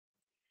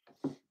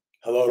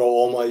Hello to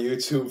all my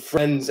YouTube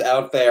friends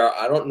out there.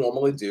 I don't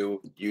normally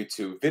do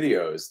YouTube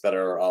videos that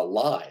are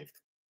live.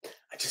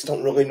 I just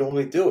don't really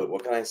normally do it.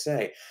 What can I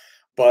say?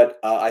 But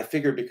I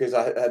figured because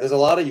there's a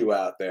lot of you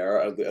out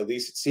there, at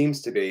least it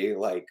seems to be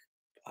like,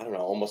 I don't know,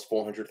 almost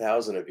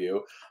 400,000 of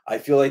you. I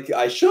feel like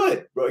I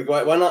should.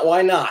 Why not?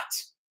 Why not?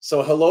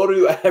 So hello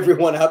to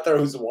everyone out there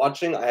who's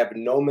watching. I have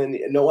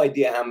no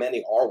idea how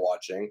many are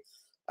watching.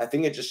 I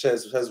think it just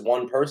says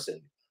one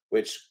person,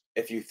 which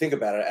if you think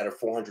about it, out of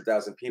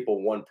 400,000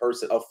 people, one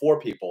person, four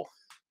people.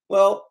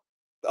 Well,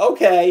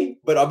 okay,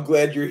 but I'm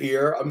glad you're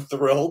here. I'm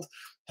thrilled.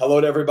 Hello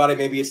to everybody.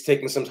 Maybe it's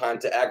taking some time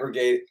to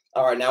aggregate.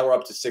 All right, now we're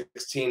up to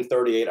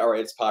 1638. All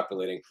right, it's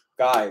populating.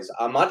 Guys,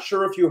 I'm not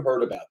sure if you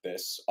heard about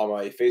this on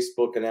my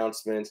Facebook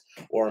announcement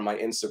or on my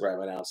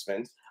Instagram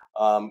announcement,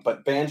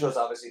 but Banjo's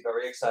obviously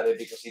very excited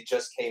because he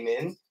just came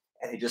in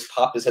and he just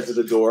popped his head to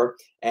the door,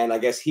 and I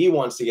guess he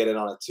wants to get in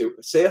on it too.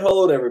 Say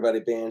hello to everybody,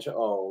 Banjo.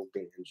 Oh,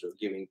 Banjo,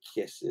 giving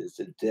kisses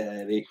to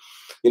Daddy.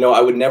 You know, I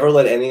would never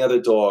let any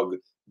other dog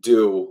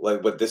do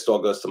like what this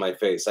dog does to my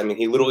face. I mean,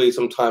 he literally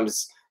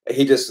sometimes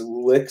he just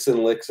licks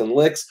and licks and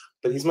licks,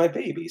 but he's my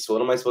baby. So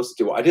what am I supposed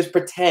to do? I just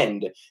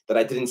pretend that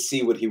I didn't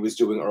see what he was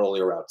doing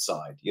earlier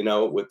outside, you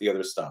know, with the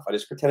other stuff. I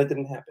just pretend it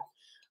didn't happen.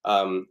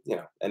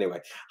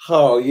 Anyway.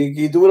 Oh,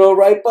 you doing all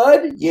right,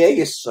 bud? Yeah,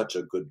 you're such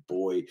a good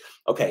boy.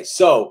 Okay,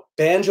 so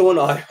Banjo and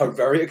I are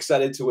very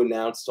excited to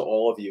announce to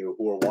all of you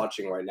who are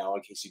watching right now,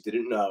 in case you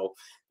didn't know,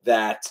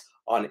 that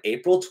on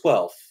April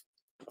 12th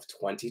of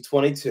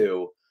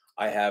 2022,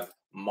 I have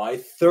my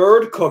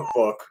third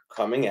cookbook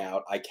coming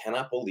out. I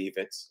cannot believe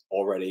it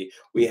already.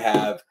 We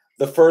have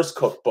the first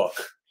cookbook.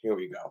 Here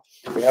we go.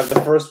 We have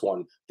the first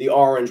one, the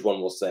orange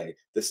one, we'll say,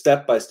 the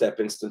step-by-step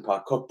Instant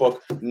Pot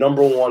Cookbook,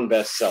 #1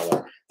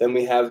 bestseller. Then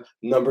we have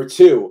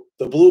 #2,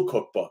 the blue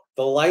cookbook,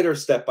 the lighter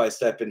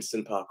step-by-step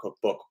Instant Pot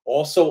Cookbook,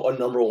 also a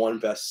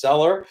 #1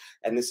 bestseller.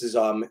 And this is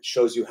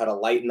shows you how to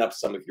lighten up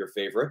some of your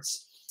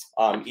favorites.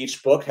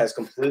 Each book has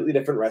completely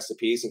different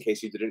recipes, in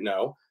case you didn't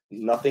know.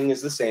 Nothing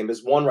is the same.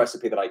 There's one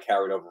recipe that I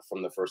carried over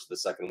from the first to the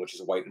second, which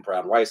is white and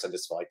brown rice. I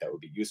just felt like that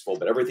would be useful,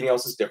 but everything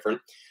else is different.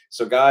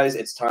 So, guys,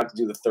 it's time to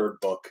do the third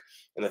book.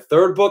 And the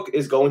third book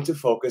is going to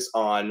focus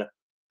on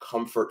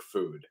comfort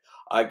food.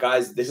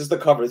 Guys, this is the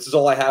cover. This is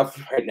all I have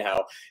right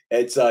now.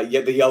 It's the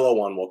yellow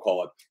one, we'll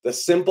call it. The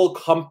Simple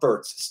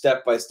Comforts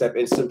Step-by-Step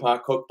Instant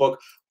Pot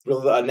Cookbook,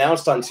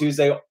 announced on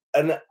Tuesday.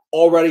 And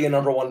already a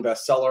 #1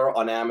 bestseller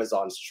on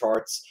Amazon's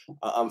charts.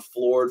 I'm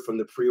floored from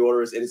the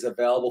pre-orders. It is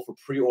available for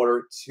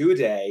pre-order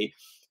today.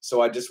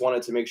 So I just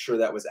wanted to make sure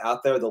that was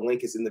out there. The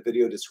link is in the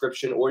video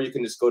description, or you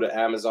can just go to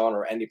Amazon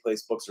or any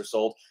place books are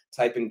sold,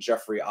 type in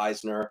Jeffrey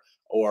Eisner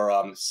or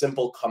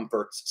Simple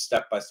Comforts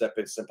Step-by-Step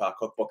Instant Pot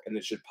Cookbook, and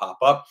it should pop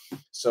up.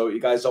 So you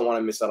guys don't want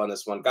to miss out on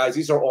this one. Guys,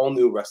 these are all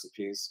new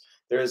recipes.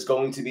 There's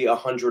going to be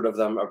 100 of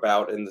them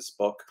about in this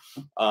book.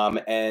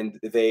 And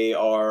they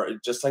are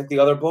just like the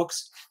other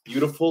books,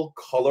 beautiful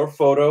color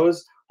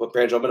photos. Look,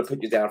 Banjo, I'm going to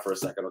put you down for a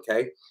second,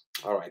 okay?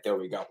 All right, there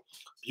we go.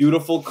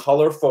 Beautiful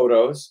color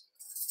photos,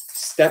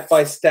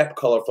 step-by-step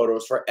color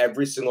photos for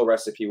every single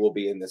recipe will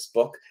be in this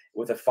book,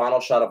 with a final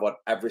shot of what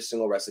every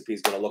single recipe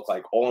is going to look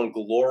like, all in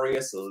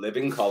glorious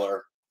living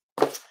color.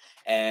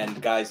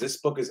 And guys, this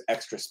book is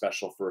extra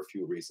special for a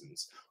few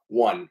reasons.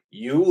 One,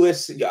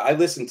 I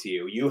listen to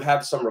you. You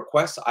have some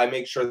requests. I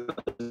make sure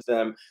to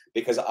them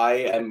because I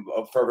am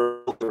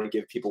forever going to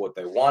give people what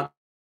they want.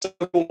 Some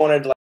people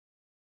wanted like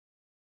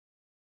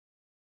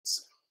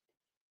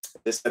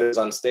this is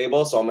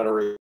unstable, so I'm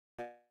going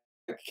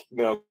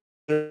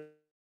to,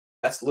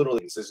 that's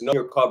literally says no,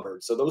 you're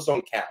covered. So those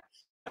don't count.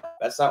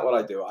 That's not what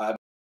I do.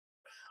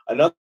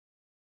 Another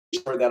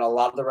that a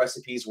lot of the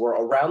recipes were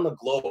around the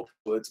globe.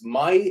 So it's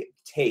my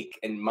take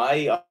and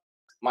my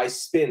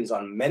spins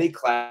on many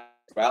classes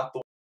throughout the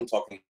world. I'm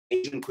talking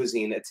Asian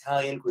cuisine,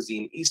 Italian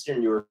cuisine,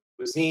 Eastern European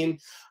cuisine,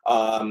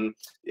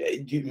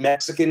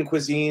 Mexican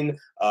cuisine,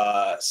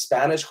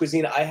 Spanish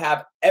cuisine. I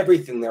have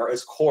everything there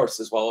as course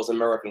as well as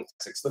American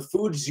classics. The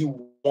foods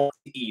you want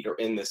to eat are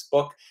in this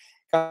book.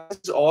 This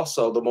is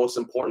also the most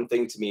important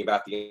thing to me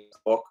about the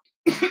book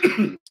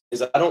is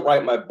that I don't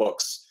write my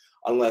books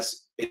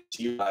unless it's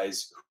you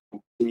guys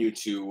who continue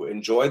to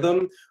enjoy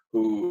them,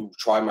 who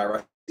try my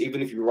recipes.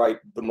 Even if you write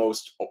the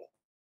most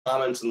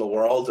comments in the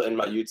world in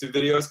my YouTube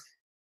videos,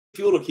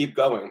 people to keep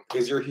going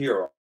because you're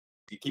here.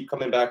 You keep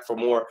coming back for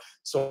more.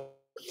 So,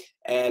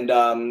 and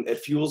it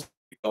fuels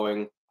me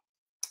going.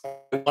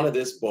 I wanted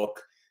this book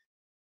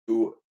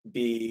to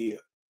be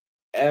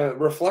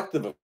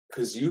reflective of,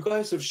 because you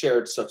guys have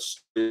shared such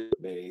stories with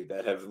me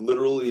that have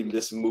literally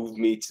just moved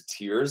me to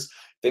tears.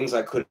 Things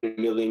I couldn't in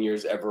a million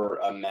years ever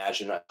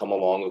imagine I come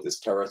along with this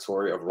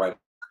territory of writing.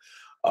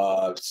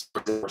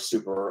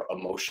 Super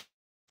emotional,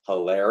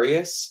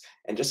 hilarious,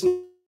 and just.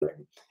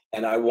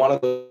 And I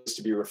wanted those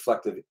to be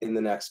reflective in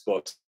the next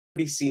book.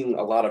 Be seeing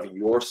a lot of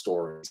your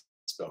stories in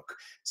this book.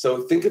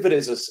 So think of it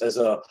as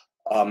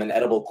an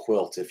edible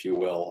quilt, if you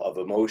will, of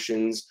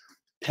emotions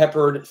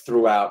peppered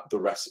throughout the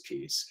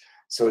recipes.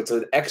 So it's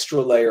an extra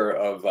layer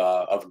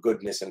of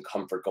goodness and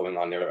comfort going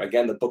on there.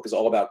 Again, the book is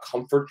all about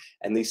comfort,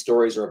 and these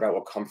stories are about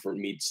what comfort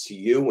means to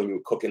you when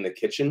you cook in the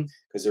kitchen,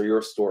 because they're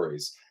your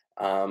stories.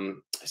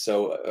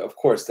 Of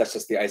course, that's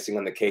just the icing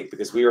on the cake,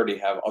 because we already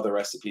have other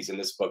recipes in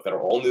this book that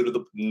are all new to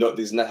the. No,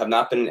 these have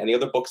not been in any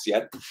other books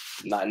yet.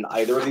 Not in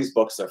either of these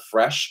books. They're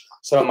fresh.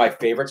 Some of my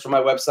favorites from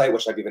my website,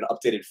 which I've even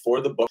updated for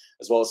the book,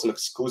 as well as some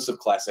exclusive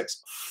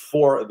classics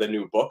for the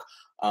new book.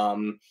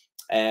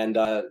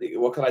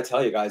 What can I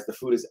tell you guys? The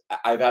food is,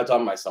 I've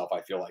outdone myself,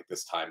 I feel like,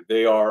 this time.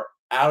 They are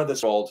out of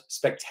this world,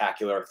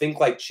 spectacular. Think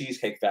like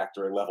Cheesecake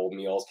Factory level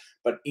meals,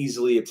 but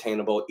easily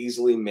attainable,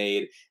 easily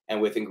made,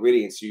 and with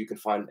ingredients you can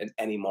find in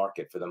any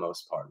market for the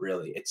most part,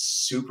 really. It's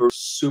super,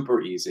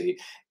 super easy.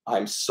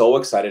 I'm so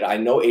excited. I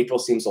know April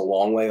seems a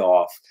long way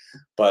off,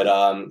 but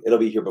it'll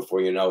be here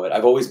before you know it.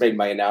 I've always made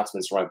my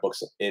announcements for my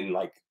books in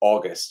like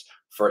August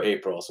for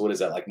April. So what is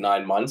that, like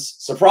 9 months?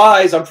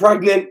 Surprise, I'm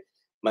pregnant.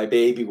 My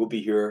baby will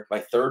be here, my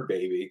third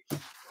baby.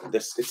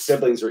 Its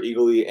siblings are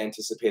eagerly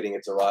anticipating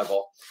its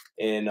arrival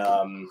in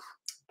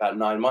about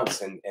 9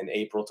 months, in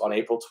April, on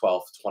April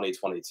 12th,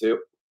 2022.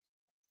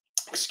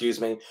 Excuse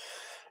me.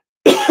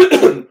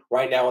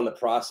 Right now in the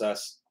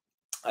process,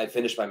 I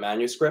finished my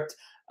manuscript.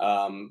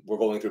 We're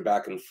going through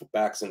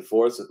backs and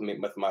forths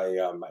with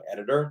my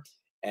editor,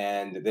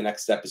 and the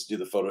next step is to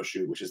do the photo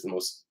shoot, which is the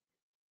most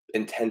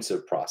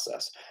intensive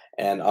process.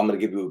 And I'm going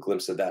to give you a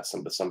glimpse of that,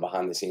 some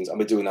behind the scenes. I'm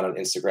going to be doing that on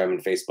Instagram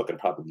and Facebook and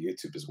probably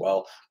YouTube as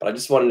well. But I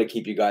just wanted to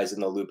keep you guys in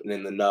the loop and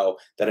in the know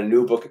that a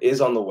new book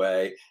is on the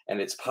way,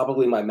 and it's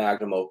probably my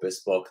magnum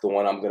opus book, the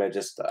one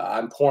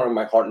I'm pouring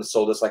my heart and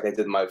soul, just like I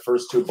did my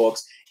first 2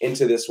 books,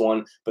 into this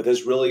one. But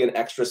there's really an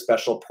extra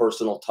special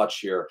personal touch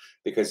here,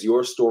 because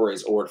your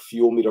stories are what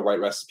fuel me to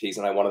write recipes,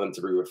 and I wanted them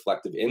to be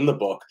reflective in the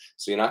book.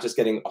 So you're not just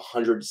getting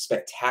 100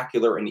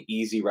 spectacular and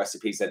easy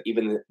recipes that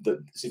even so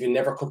if you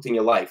never cooked in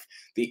your life,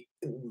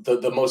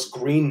 the most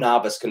green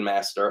novice can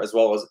master, as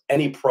well as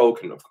any pro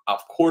can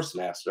of course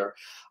master.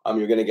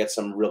 You're going to get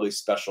some really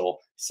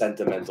special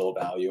sentimental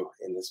value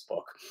in this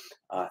book.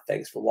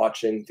 Thanks for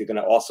watching. You're going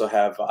to also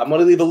have, I'm going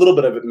to leave a little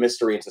bit of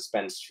mystery and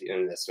suspense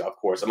in this, of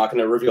course. I'm not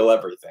going to reveal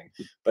everything,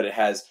 but it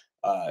has,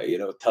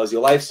 tells you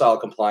lifestyle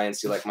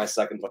compliance. You like my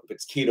second book, if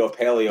it's keto,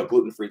 paleo,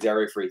 gluten-free,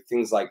 dairy-free,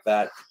 things like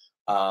that.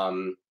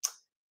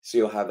 So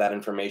you'll have that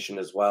information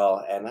as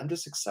well. And I'm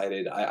just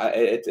excited.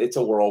 It's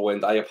a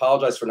whirlwind. I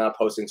apologize for not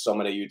posting so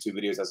many YouTube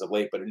videos as of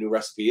late, but a new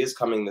recipe is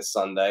coming this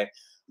Sunday,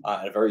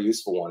 and a very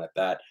useful one at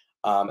that.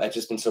 I've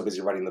just been so busy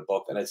writing the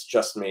book, and it's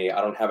just me.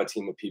 I don't have a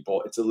team of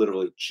people. It's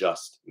literally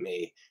just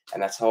me.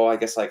 And that's how I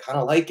guess I kind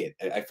of like it.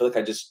 I feel like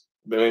I just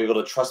been able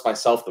to trust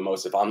myself the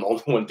most if I'm the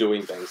only one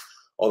doing things.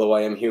 Although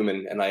I am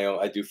human, and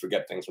I do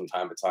forget things from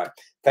time to time.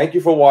 Thank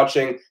you for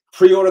watching.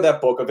 Pre-order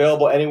that book.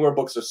 Available anywhere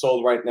books are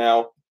sold right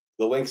now.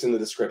 The link's in the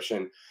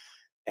description,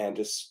 and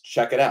just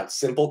check it out.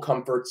 Simple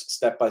Comforts,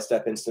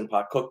 Step-by-Step Instant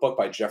Pot Cookbook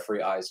by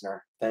Jeffrey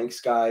Eisner.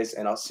 Thanks, guys,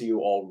 and I'll see you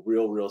all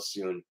real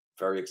soon.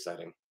 Very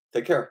exciting.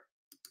 Take care.